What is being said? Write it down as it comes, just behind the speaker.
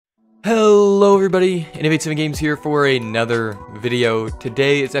Hello everybody, Innovate7 Games here for another video.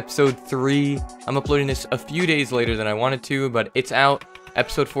 Today is episode 3. I'm uploading this a few days later than I wanted to, but it's out.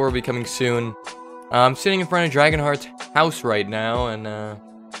 Episode 4 will be coming soon. I'm sitting in front of Dragonheart's house right now, and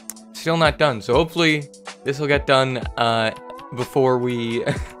still not done. So hopefully this will get done before we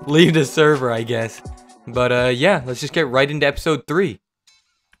leave the server, I guess. But yeah, let's just get right into episode 3.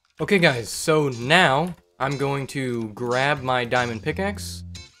 Okay guys, so now I'm going to grab my diamond pickaxe,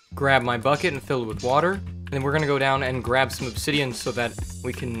 grab my bucket and fill it with water, and then we're gonna go down and grab some obsidian so that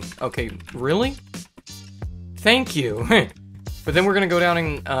we can... Okay, really? Thank you! But then we're gonna go down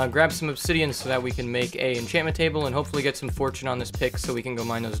and grab some obsidian so that we can make a enchantment table and hopefully get some fortune on this pick so we can go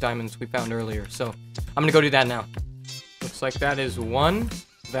mine those diamonds we found earlier. So, I'm gonna go do that now. Looks like that is 1,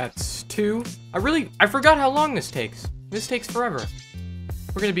 that's 2. I forgot how long this takes. This takes forever.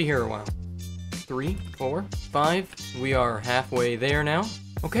 We're gonna be here a while. 3, 4, 5, we are halfway there now.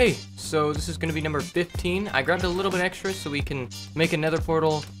 Okay, so this is going to be number 15. I grabbed a little bit extra so we can make a nether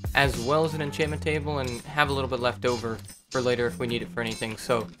portal as well as an enchantment table and have a little bit left over for later if we need it for anything.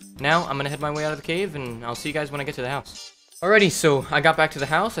 So now I'm going to head my way out of the cave and I'll see you guys when I get to the house. Alrighty, so I got back to the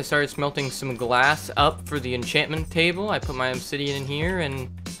house. I started smelting some glass up for the enchantment table. I put my obsidian in here and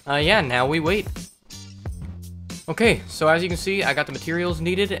yeah, now we wait. Okay, so as you can see, I got the materials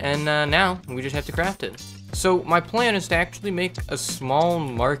needed and now we just have to craft it. So my plan is to actually make a small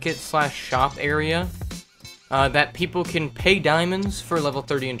market slash shop area that people can pay diamonds for level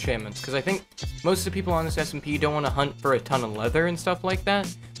 30 enchantments. Because I think most of the people on this SMP don't want to hunt for a ton of leather and stuff like that.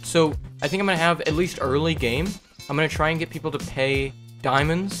 So I think I'm going to have, at least early game, I'm going to try and get people to pay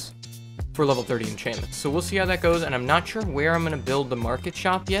diamonds for level 30 enchantments. So we'll see how that goes, and I'm not sure where I'm going to build the market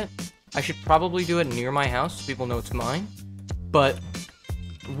shop yet. I should probably do it near my house so people know it's mine. But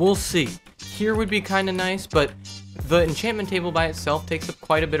we'll see. Here would be kind of nice, but the enchantment table by itself takes up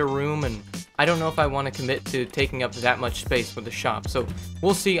quite a bit of room, and I don't know if I want to commit to taking up that much space with the shop. So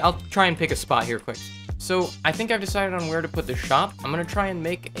we'll see. I'll try and pick a spot here quick. So I think I've decided on where to put the shop. I'm going to try and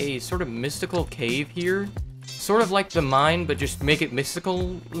make a sort of mystical cave here. Sort of like the mine, but just make it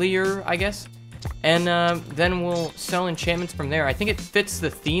mystical-lier, I guess. And then we'll sell enchantments from there. I think it fits the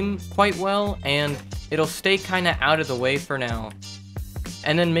theme quite well, and it'll stay kind of out of the way for now.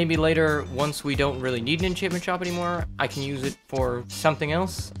 And then maybe later, once we don't really need an enchantment shop anymore, I can use it for something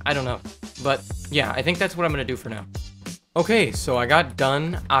else. I don't know. But yeah, I think that's what I'm going to do for now. Okay, so I got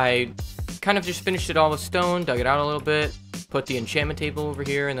done. I kind of just finished it all with stone, dug it out a little bit, put the enchantment table over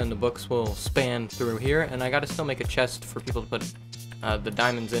here, and then the books will span through here. And I got to still make a chest for people to put the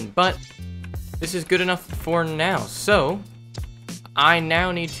diamonds in. But this is good enough for now. So I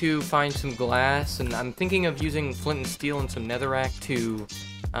now need to find some glass, and I'm thinking of using flint and steel and some netherrack to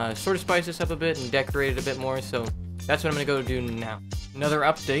sort of spice this up a bit and decorate it a bit more, so that's what I'm going to go do now. Another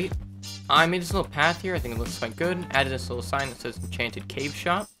update. I made this little path here. I think it looks quite good. Added this little sign that says Enchanted Cave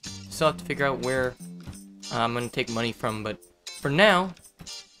Shop. Still have to figure out where I'm going to take money from, but for now,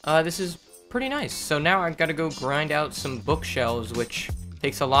 this is pretty nice. So now I've got to go grind out some bookshelves, which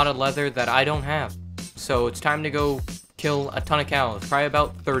takes a lot of leather that I don't have. So it's time to go kill a ton of cows, probably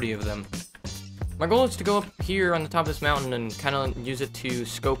about 30 of them. My goal is to go up here on the top of this mountain and kind of use it to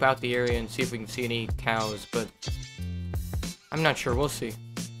scope out the area and see if we can see any cows, but I'm not sure, we'll see.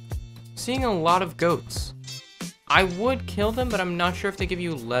 Seeing a lot of goats. I would kill them, but I'm not sure if they give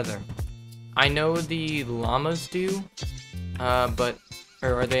you leather. I know the llamas do, or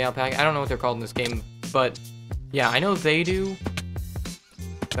are they alpaca? I don't know what they're called in this game, but yeah, I know they do.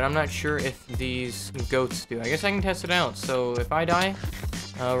 But I'm not sure if these goats do. I guess I can test it out. So if I die,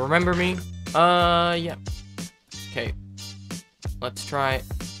 remember me. Yeah. Okay. Let's try.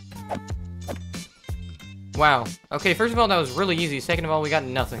 Wow. Okay, first of all, that was really easy. Second of all, we got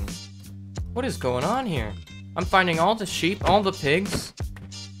nothing. What is going on here? I'm finding all the sheep, all the pigs.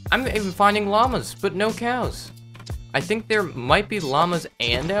 I'm even finding llamas, but no cows. I think there might be llamas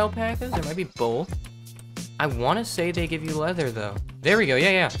and alpacas. There might be both. I want to say they give you leather, though. There we go,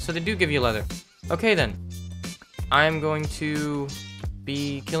 yeah, so they do give you leather. Okay, then. I'm going to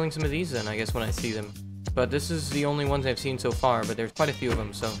be killing some of these, then, I guess, when I see them. But this is the only ones I've seen so far, but there's quite a few of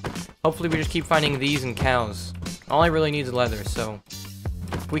them, so hopefully we just keep finding these and cows. All I really need is leather, so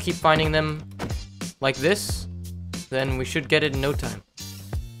if we keep finding them like this, then we should get it in no time.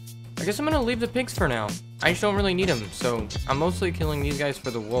 I guess I'm going to leave the pigs for now. I just don't really need them, so I'm mostly killing these guys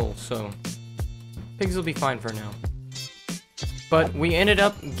for the wool, so pigs will be fine for now. But we ended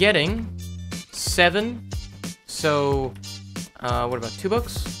up getting 7. So, what about 2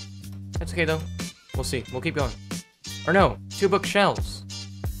 books? That's okay though. We'll see. We'll keep going. Or no, 2 bookshelves.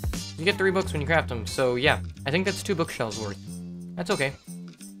 You get 3 books when you craft them. So yeah, I think that's 2 bookshelves worth. That's okay.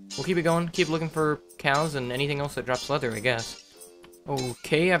 we'll keep it going, keep looking for cows and anything else that drops leather, I guess.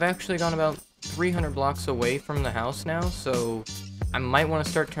 Okay, I've actually gone about 300 blocks away from the house now, so I might want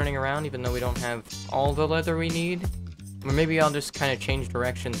to start turning around even though we don't have all the leather we need. Or maybe I'll just kind of change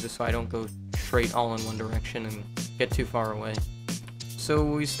directions just so I don't go straight all in one direction and get too far away. So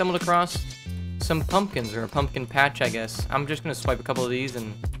we stumbled across some pumpkins, or a pumpkin patch, I guess. I'm just going to swipe a couple of these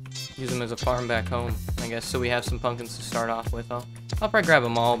and use them as a farm back home, I guess, so we have some pumpkins to start off with. I'll probably grab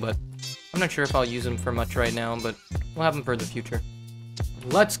them all, but I'm not sure if I'll use them for much right now, but we'll have them for the future.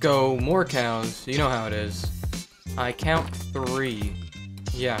 Let's go, more cows. You know how it is. I count 3.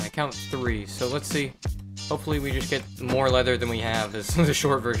 Yeah, I count 3, so let's see. Hopefully we just get more leather than we have. This is the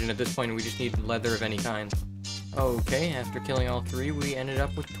short version at this point. We just need leather of any kind. Okay, after killing all 3, we ended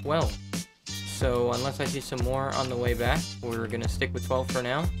up with 12. So unless I see some more on the way back, we're gonna stick with 12 for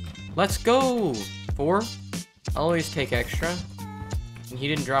now. Let's go! 4. Always take extra. And he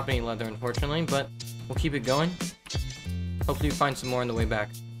didn't drop any leather, unfortunately, but we'll keep it going. Hopefully we find some more on the way back.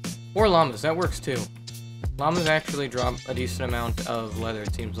 Or llamas, that works too. Llamas actually drop a decent amount of leather,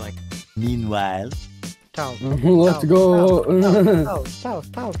 it seems like. Meanwhile... Let's go! I'm gonna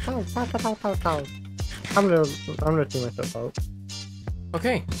see myself out.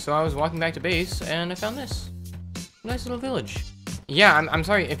 Okay, so I was walking back to base, and I found this. Nice little village. Yeah, I'm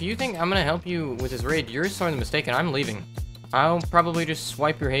sorry, if you think I'm gonna help you with this raid, you're sorely mistaken, I'm leaving. I'll probably just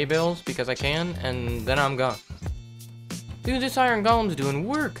swipe your hay bales, because I can, and then I'm gone. Dude, this iron golem's doing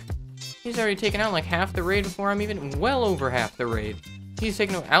work! He's already taken out like half the raid before I'm even well over half the raid. He's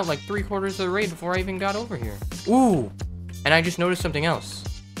taken out like 3/4 of the raid before I even got over here. Ooh! And I just noticed something else.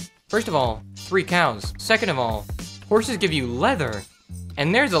 First of all, 3 cows. Second of all, horses give you leather.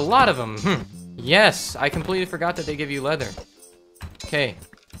 And there's a lot of them. Yes, I completely forgot that they give you leather. Okay.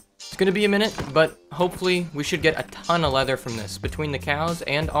 It's gonna be a minute, but hopefully we should get a ton of leather from this. Between the cows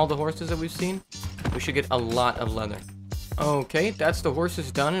and all the horses that we've seen, we should get a lot of leather. Okay, that's the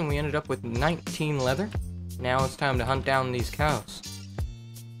horses done, and we ended up with 19 leather. Now it's time to hunt down these cows.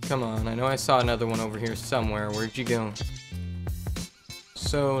 Come on, I know I saw another one over here somewhere. Where'd you go?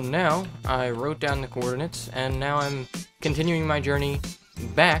 So now, I wrote down the coordinates, and now I'm continuing my journey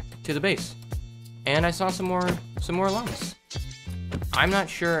back to the base. And I saw some more llamas. I'm not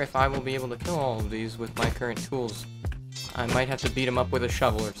sure if I will be able to kill all of these with my current tools. I might have to beat them up with a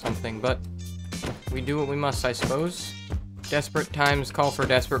shovel or something, but we do what we must, I suppose. Desperate times call for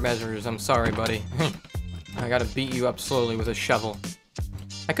desperate measures. I'm sorry, buddy. I gotta beat you up slowly with a shovel.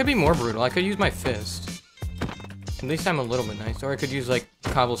 I could be more brutal. I could use my fist. At least I'm a little bit nice. Or I could use, like,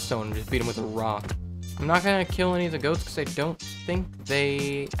 cobblestone and just beat him with a rock. I'm not gonna kill any of the goats because I don't think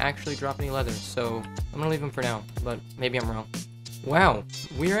they actually drop any leather. So I'm gonna leave them for now. But maybe I'm wrong. Wow.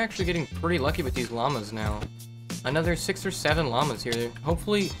 We are actually getting pretty lucky with these llamas now. Another 6 or 7 llamas here.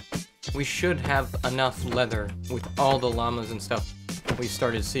 Hopefully we should have enough leather with all the llamas and stuff we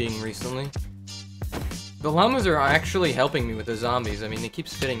started seeing recently. The llamas are actually helping me with the zombies. I mean, they keep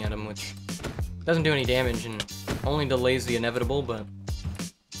spitting at them, which doesn't do any damage and only delays the inevitable, but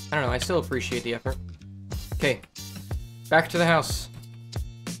I don't know, I still appreciate the effort. Okay, back to the house.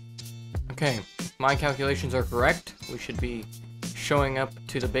 Okay, if my calculations are correct, we should be showing up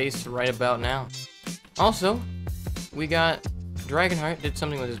to the base right about now. Also, we got Dragonheart did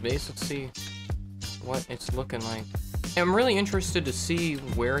something with his base. Let's see what it's looking like. I'm really interested to see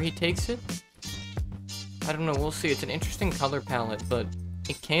where he takes it. I don't know, we'll see. It's an interesting color palette, but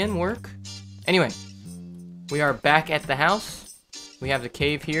it can work. Anyway, we are back at the house. We have the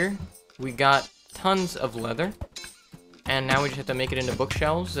cave here. We got tons of leather. And now we just have to make it into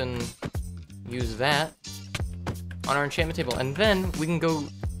bookshelves and use that on our enchantment table. And then we can go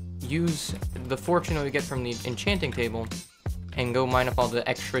use the fortune that we get from the enchanting table and go mine up all the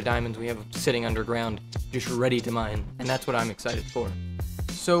extra diamonds we have sitting underground, just ready to mine. And that's what I'm excited for.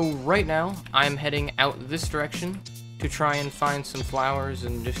 So right now, I'm heading out this direction to try and find some flowers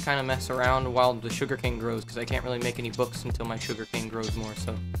and just kind of mess around while the sugarcane grows, because I can't really make any books until my sugarcane grows more,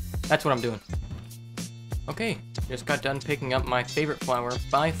 so that's what I'm doing. Okay, just got done picking up my favorite flower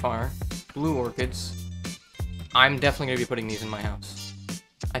by far, blue orchids. I'm definitely going to be putting these in my house.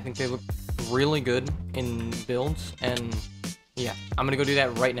 I think they look really good in builds, and yeah, I'm going to go do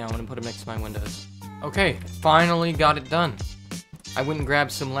that right now. I'm going to put them next to my windows. Okay, finally got it done. I went and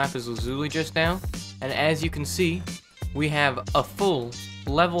grabbed some lapis lazuli just now, and as you can see, we have a full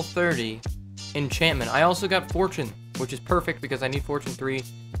level 30 enchantment. I also got fortune, which is perfect because I need fortune 3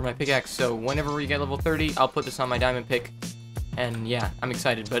 for my pickaxe, so whenever we get level 30, I'll put this on my diamond pick, and yeah, I'm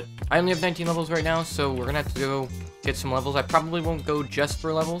excited. But I only have 19 levels right now, so we're gonna have to go get some levels. I probably won't go just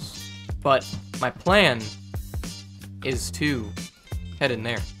for levels, but my plan is to head in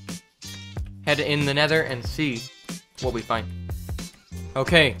there. head in the nether and see what we find.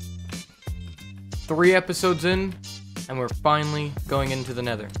 Okay. 3 episodes in, and we're finally going into the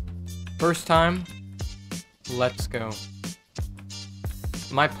nether. First time, let's go.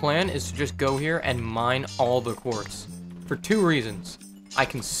 My plan is to just go here and mine all the quartz. For 2 reasons. I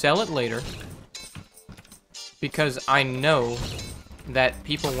can sell it later, because I know that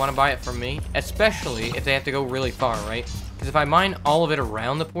people want to buy it from me, especially if they have to go really far, right? Because if I mine all of it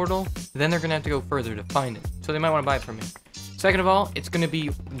around the portal, then they're going to have to go further to find it. So they might want to buy it from me. Second of all, it's going to be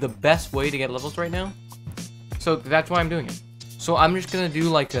the best way to get levels right now. So that's why I'm doing it. So I'm just going to do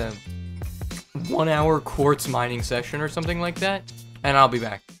like a 1-hour quartz mining session or something like that, and I'll be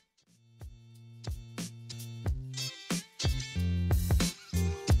back.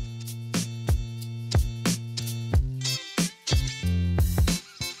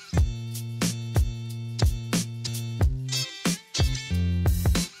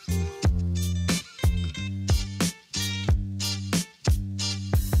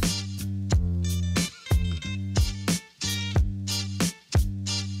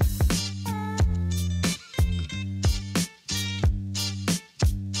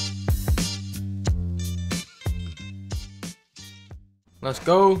 Let's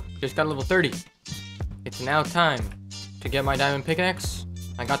go. Just got level 30. It's now time to get my diamond pickaxe.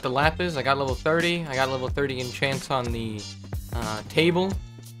 I got the lapis. I got level 30. I got level 30 enchants on the table.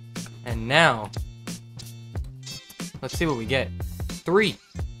 And now, let's see what we get. 3,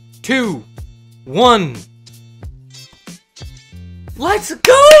 2, 1. Let's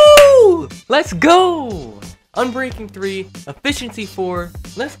go! Let's go! Unbreaking 3, efficiency 4.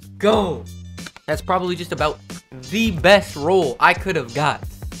 Let's go! That's probably just about the best roll I could have got.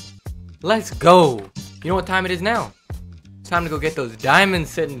 Let's go. You know what time it is now? It's time to go get those diamonds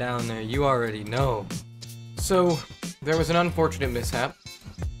sitting down there. You already know. So, there was an unfortunate mishap,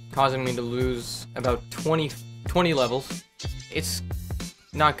 causing me to lose about 20 levels. It's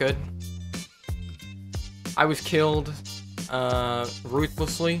not good. I was killed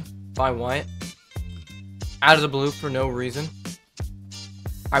ruthlessly by Wyatt. Out of the blue for no reason.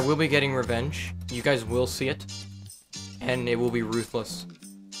 I will be getting revenge. You guys will see it. And it will be ruthless.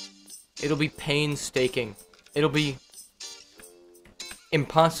 It'll be painstaking. It'll be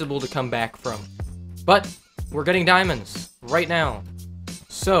impossible to come back from. But we're getting diamonds right now.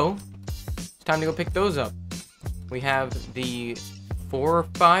 So, it's time to go pick those up. We have the 4 or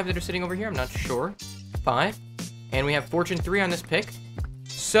 5 that are sitting over here. I'm not sure. 5. And we have fortune 3 on this pick.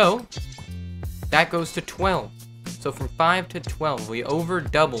 So, that goes to 12. So from 5 to 12, we over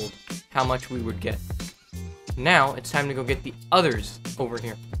doubled how much we would get. Now, it's time to go get the others over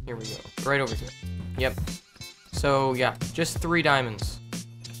here. Here we go. Right over here. Yep. So, yeah. Just 3 diamonds.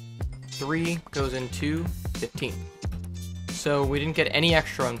 3 goes into 15. So, we didn't get any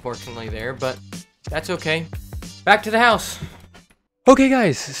extra, unfortunately, there. But, that's okay. Back to the house. Okay,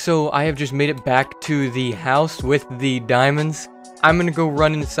 guys. So, I have just made it back to the house with the diamonds. I'm gonna go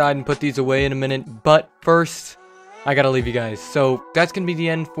run inside and put these away in a minute. But, first, I gotta leave you guys. So, that's gonna be the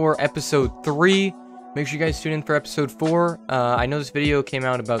end for episode 3. Make sure you guys tune in for episode 4. I know this video came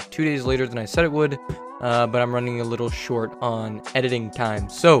out about 2 days later than I said it would, but I'm running a little short on editing time.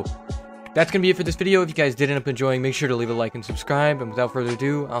 So, that's going to be it for this video. If you guys did end up enjoying, make sure to leave a like and subscribe. And without further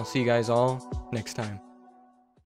ado, I'll see you guys all next time.